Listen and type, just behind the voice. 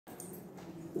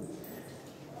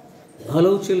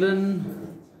Hello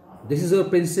children, this is your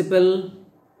principal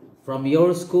from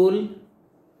your school.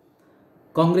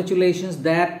 Congratulations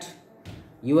that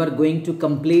you are going to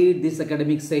complete this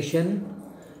academic session,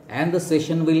 and the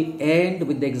session will end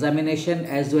with the examination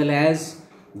as well as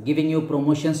giving you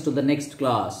promotions to the next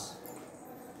class.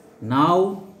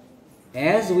 Now,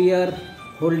 as we are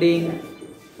holding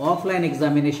offline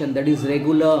examination, that is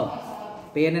regular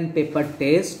pen and paper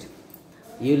test,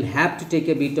 you will have to take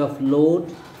a bit of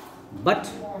load.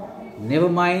 But never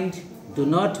mind, do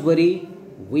not worry,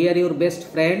 we are your best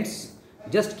friends.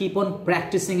 Just keep on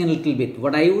practicing a little bit.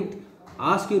 What I would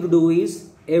ask you to do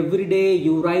is, every day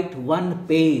you write one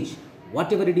page,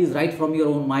 whatever it is, write from your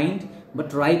own mind,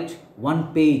 but write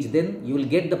one page, then you will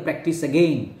get the practice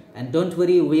again. And don't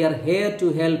worry, we are here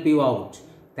to help you out.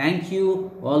 Thank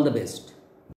you, all the best.